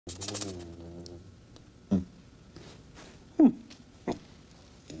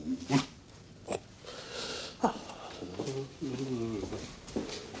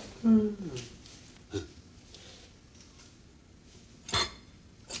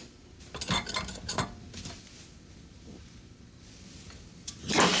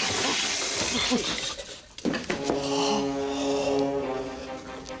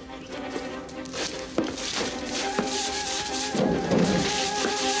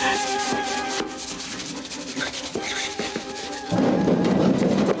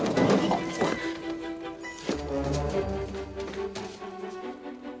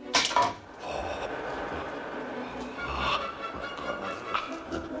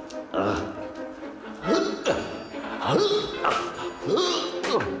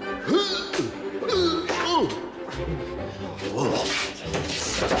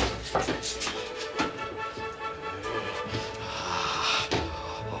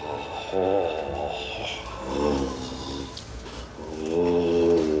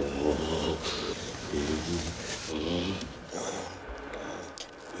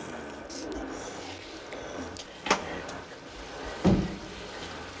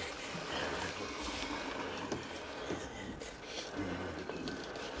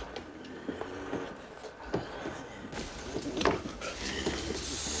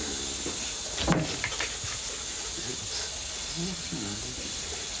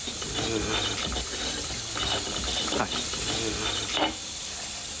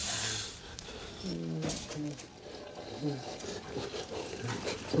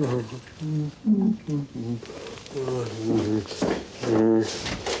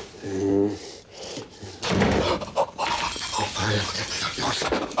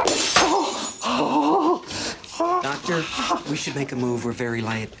Doctor, we should make a move. We're very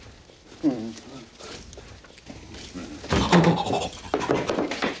light.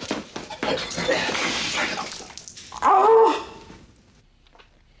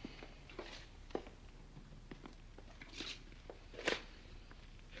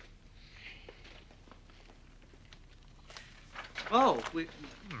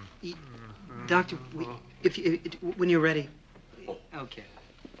 Doctor, when you're ready. Okay.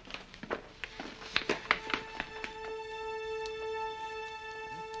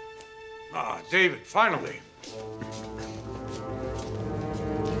 Ah, David, finally.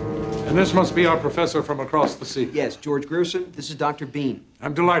 And this must be our professor from across the sea. Yes, George Grierson. This is Dr. Bean.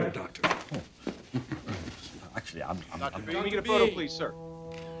 I'm delighted, Doctor. Actually, I'm Dr. Bean, can we get a photo, please, sir?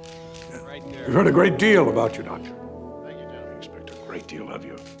 Right there. We've heard a great deal about you, Doctor. Thank you, gentlemen. I expect a great deal of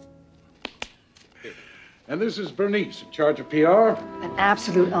you. And this is Bernice, in charge of PR. An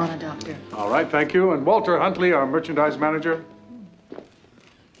absolute honor, Doctor. All right, thank you. And Walter Huntley, our merchandise manager.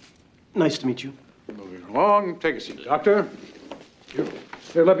 Nice to meet you. Moving along. Take a seat, Doctor.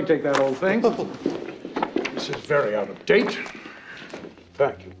 Here, let me take that old thing. This is very out of date.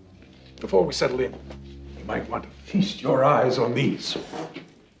 Thank you. Before we settle in, you might want to feast your eyes on these.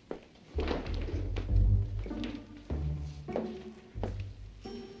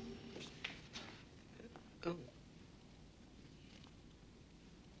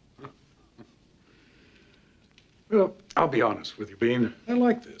 Well, I'll be honest with you, Bean. I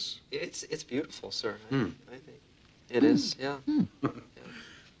like this. It's beautiful, sir. I think it is. Yeah.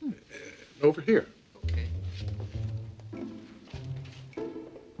 Over here. Okay. Yeah.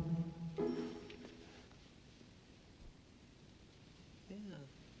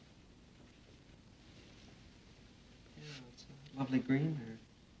 It's a lovely green.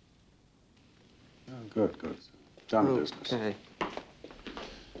 Oh, good, good. Done business. Okay.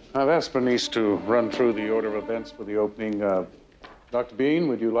 I've asked Bernice to run through the order of events for the opening. Dr. Bean,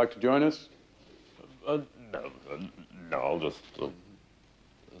 would you like to join us? no, just... Oh,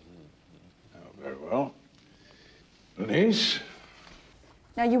 very well. Bernice?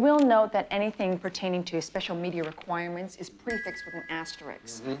 Now, you will note that anything pertaining to special media requirements is prefixed with an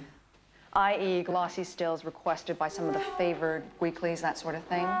asterisk, i.e. glossy stills requested by some of the favored weeklies, that sort of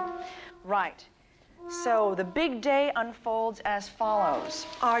thing. Right. So the big day unfolds as follows.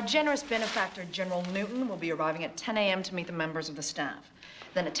 Our generous benefactor, General Newton, will be arriving at 10 a.m. to meet the members of the staff.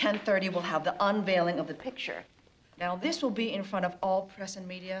 Then at 10:30, we'll have the unveiling of the picture. Now, this will be in front of all press and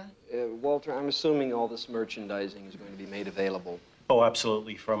media. Walter, I'm assuming all this merchandising is going to be made available. Oh,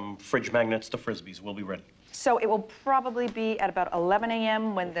 absolutely. From fridge magnets to Frisbees. We'll be ready. So it will probably be at about 11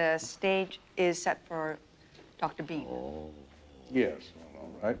 a.m. when the stage is set for Dr. Bean. Oh. Yes, well,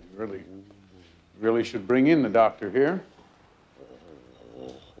 all right. You really should bring in the doctor here.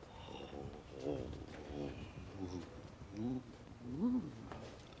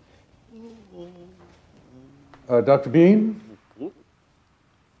 Dr. Bean?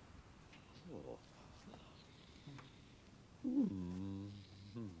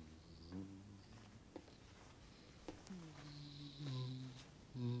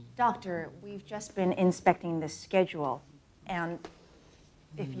 Doctor, we've just been inspecting the schedule, and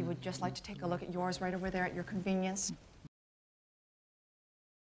if you would just like to take a look at yours right over there at your convenience.